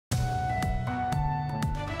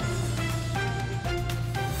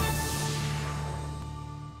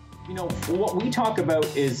You know, what we talk about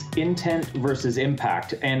is intent versus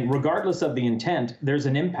impact. And regardless of the intent, there's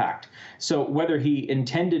an impact. So whether he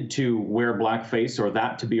intended to wear blackface or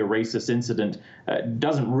that to be a racist incident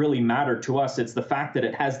doesn't really matter to us. It's the fact that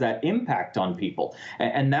it has that impact on people.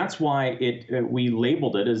 And that's why we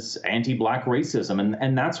labeled it as anti-black racism.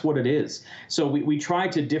 And that's what it is. So we try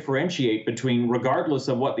to differentiate between, regardless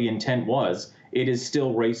of what the intent was, it is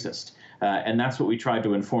still racist. And that's what we tried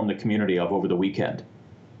to inform the community of over the weekend.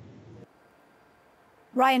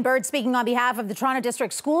 Ryan Bird speaking on behalf of the Toronto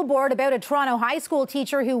District School Board about a Toronto high school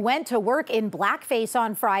teacher who went to work in blackface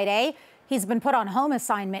on Friday. He's been put on home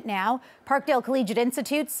assignment now. Parkdale Collegiate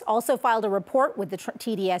Institutes also filed a report with the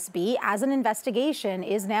TDSB as an investigation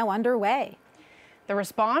is now underway. The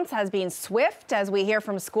response has been swift, as we hear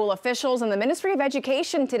from school officials and the Ministry of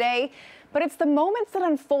Education today. But it's the moments that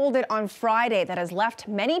unfolded on Friday that has left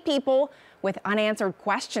many people with unanswered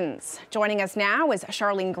questions. Joining us now is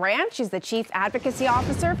Charlene Grant. She's the Chief Advocacy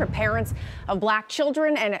Officer for Parents of Black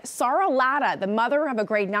Children, and Sarah Latta, the mother of a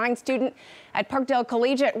grade 9 student at Parkdale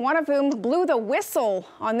Collegiate, one of whom blew the whistle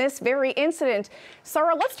on this very incident.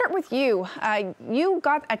 Sarah, let's start with you. You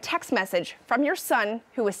got a text message from your son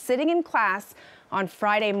who was sitting in class on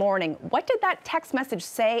Friday morning. What did that text message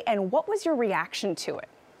say, and what was your reaction to it?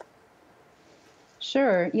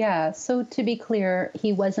 Sure, yeah. So to be clear,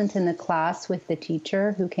 he wasn't in the class with the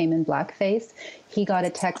teacher who came in blackface. He got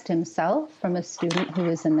a text himself from a student who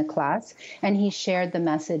was in the class, and he shared the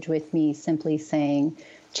message with me simply saying,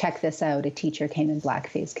 check this out, a teacher came in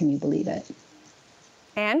blackface. Can you believe it?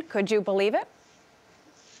 And could you believe it?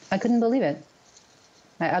 I couldn't believe it.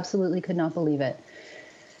 I absolutely could not believe it.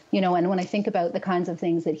 You know, and when I think about the kinds of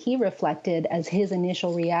things that he reflected as his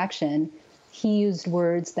initial reaction, he used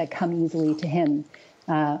words that come easily to him.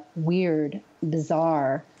 Weird,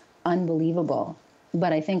 bizarre, unbelievable.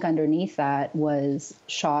 But I think underneath that was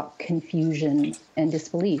shock, confusion, and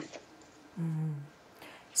disbelief.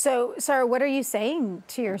 So, Sarah, what are you saying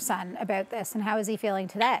to your son about this, and how is he feeling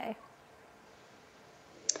today?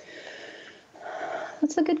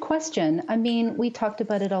 That's a good question. I mean, we talked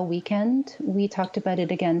about it all weekend. We talked about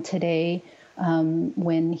it again today.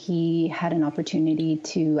 When he had an opportunity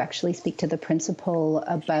to actually speak to the principal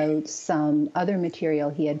about some other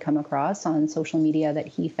material he had come across on social media that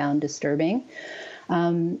he found disturbing.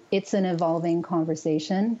 It's an evolving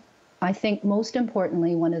conversation. I think most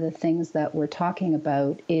importantly, one of the things that we're talking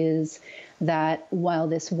about is that while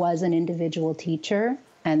this was an individual teacher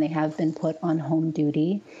and they have been put on home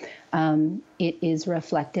duty, it is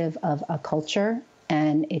reflective of a culture,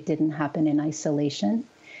 and it didn't happen in isolation.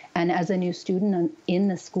 And as a new student in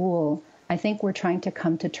the school, I think we're trying to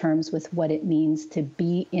come to terms with what it means to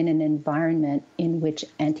be in an environment in which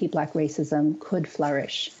anti-Black racism could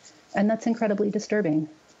flourish. And that's incredibly disturbing.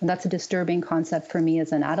 And that's a disturbing concept for me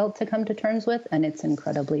as an adult to come to terms with, and it's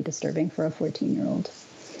incredibly disturbing for a 14-year-old.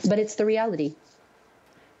 But it's the reality.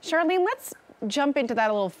 Charlene, let's jump into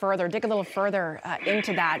that a little further, dig a little further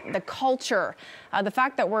into that, the culture, the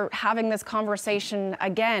fact that we're having this conversation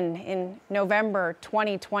again in November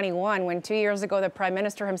 2021, when 2 years ago the Prime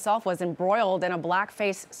Minister himself was embroiled in a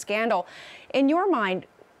blackface scandal. In your mind,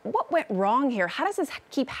 what went wrong here? How does this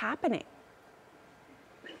keep happening?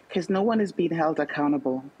 Because no one is being held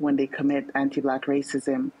accountable when they commit anti-Black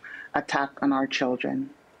racism attack on our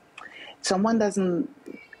children.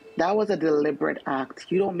 That was a deliberate act.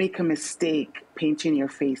 You don't make a mistake painting your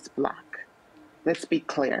face black. Let's be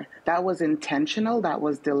clear. That was intentional, that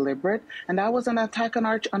was deliberate, and that was an attack on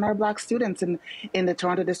our Black students in the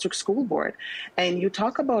Toronto District School Board. And you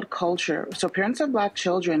talk about culture. So parents of Black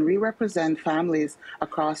children, we represent families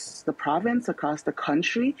across the province, across the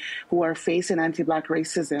country, who are facing anti-Black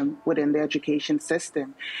racism within the education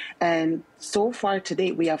system. And so far to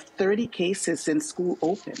date, we have 30 cases since school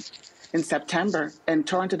opened in September, and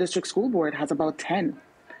Toronto District School Board has about 10.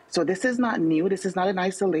 So this is not new. This is not in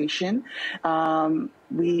isolation. Our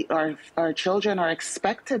children are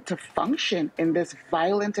expected to function in this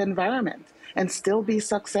violent environment and still be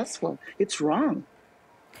successful. It's wrong.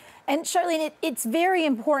 And Charlene, it's very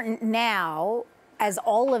important now, as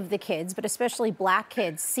all of the kids, but especially Black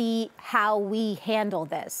kids, see how we handle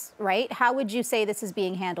this, right? How would you say this is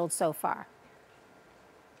being handled so far?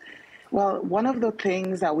 Well, one of the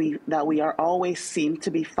things that we are always seem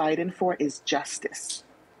to be fighting for is justice.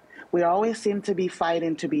 We always seem to be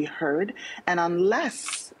fighting to be heard, and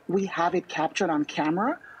unless we have it captured on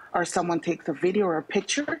camera or someone takes a video or a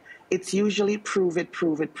picture, it's usually prove it,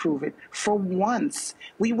 prove it, prove it. For once,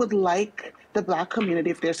 we would like the Black community,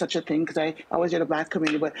 if there's such a thing, because I always hear the Black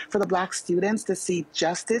community, but for the Black students to see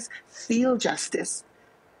justice, feel justice.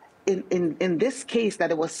 In this case,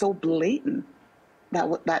 that it was so blatant,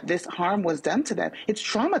 that this harm was done to them. It's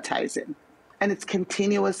traumatizing. And it's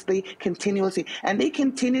continuously, and they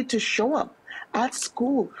continue to show up at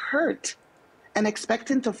school hurt and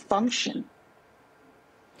expecting to function.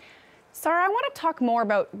 Sarah, I want to talk more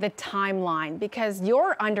about the timeline, because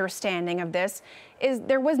your understanding of this is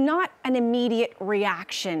there was not an immediate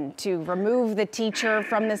reaction to remove the teacher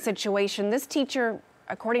from the situation. This teacher,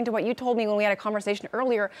 according to what you told me when we had a conversation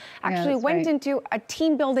earlier, actually went into a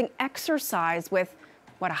team building exercise with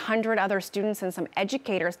 100 other students and some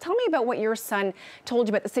educators. Tell me about what your son told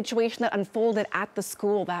you about the situation that unfolded at the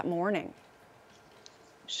school that morning.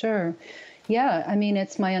 Sure. Yeah, I mean,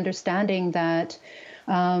 it's my understanding that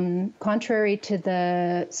contrary to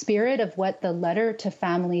the spirit of what the letter to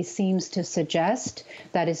families seems to suggest,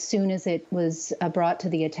 that as soon as it was brought to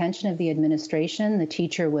the attention of the administration, the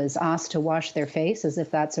teacher was asked to wash their face as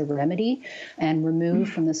if that's a remedy and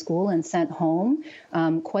removed from the school and sent home.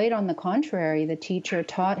 Quite on the contrary, the teacher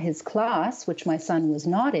taught his class, which my son was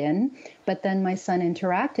not in, but then my son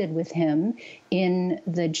interacted with him in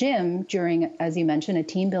the gym during, as you mentioned, a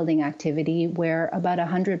team building activity where about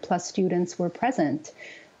 100 plus students were present.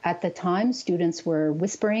 At the time, students were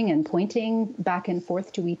whispering and pointing back and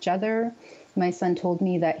forth to each other. My son told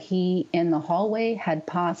me that he, in the hallway, had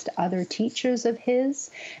passed other teachers of his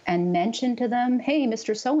and mentioned to them, "Hey,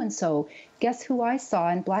 Mr. So-and-so, guess who I saw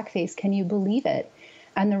in blackface? Can you believe it?"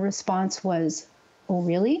 And the response was, "Oh,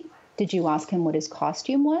 really? Did you ask him what his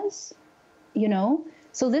costume was?" You know?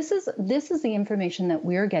 So this is the information that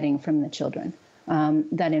we're getting from the children,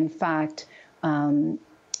 that in fact,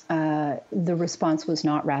 the response was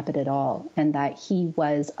not rapid at all, and that he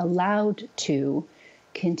was allowed to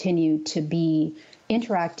continue to be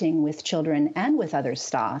interacting with children and with other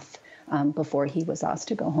staff before he was asked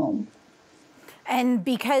to go home. And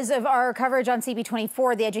because of our coverage on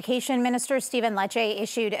CB24, the Education Minister, Stephen Lecce,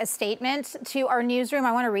 issued a statement to our newsroom.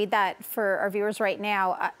 I want to read that for our viewers right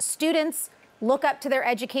now. Students look up to their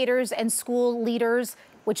educators and school leaders,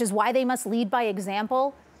 which is why they must lead by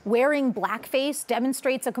example. Wearing blackface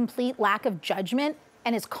demonstrates a complete lack of judgment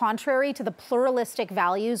and is contrary to the pluralistic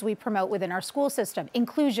values we promote within our school system,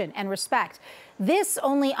 inclusion and respect. This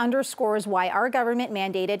only underscores why our government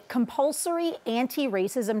mandated compulsory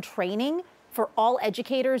anti-racism training for all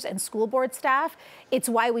educators and school board staff. It's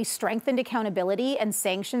why we strengthened accountability and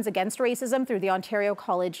sanctions against racism through the Ontario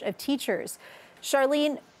College of Teachers.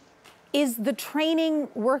 Charlene, is the training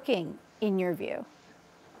working in your view?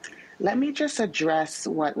 Let me just address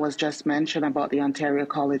what was just mentioned about the Ontario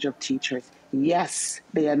College of Teachers. Yes,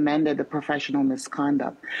 they amended the professional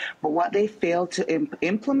misconduct, but what they failed to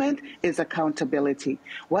implement is accountability.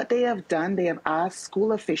 What they have done, they have asked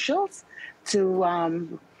school officials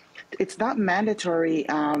to it's not mandatory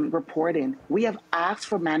reporting. We have asked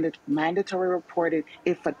for mandatory reporting.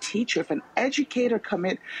 If a teacher, if an educator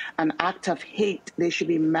commit an act of hate, they should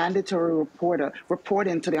be mandatory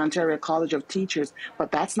reporting to the Ontario College of Teachers.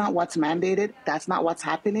 But that's not what's mandated. That's not what's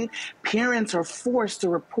happening. Parents are forced to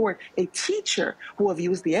report a teacher who have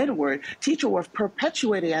used the N-word, teacher who have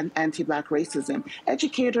perpetuated anti-Black racism.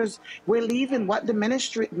 Educators, we're leaving what the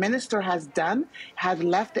minister has done, has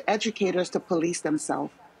left the educators to police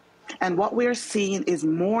themselves. And what we're seeing is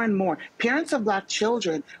more and more parents of Black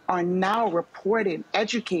children are now reporting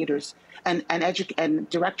educators and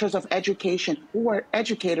directors of education who are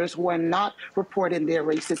educators who are not reporting their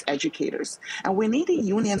racist educators. And we need the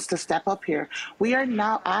unions to step up here. We are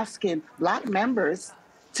now asking Black members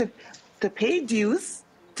to pay dues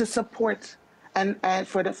to support and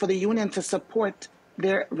for the union to support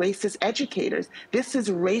their racist educators. This is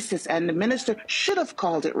racist, and the minister should have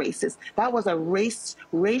called it racist. That was a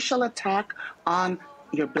racial attack on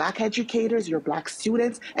your Black educators, your Black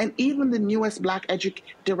students, and even the newest Black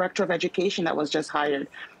director of education that was just hired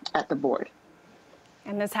at the board.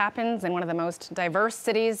 And this happens in one of the most diverse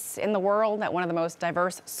cities in the world, at one of the most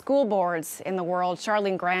diverse school boards in the world.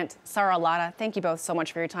 Charlene Grant, Sarah Latta, thank you both so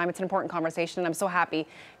much for your time. It's an important conversation, and I'm so happy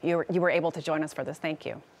you were able to join us for this. Thank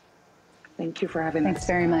you. Thank you for having us. Thanks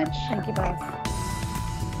very much. Thank you both.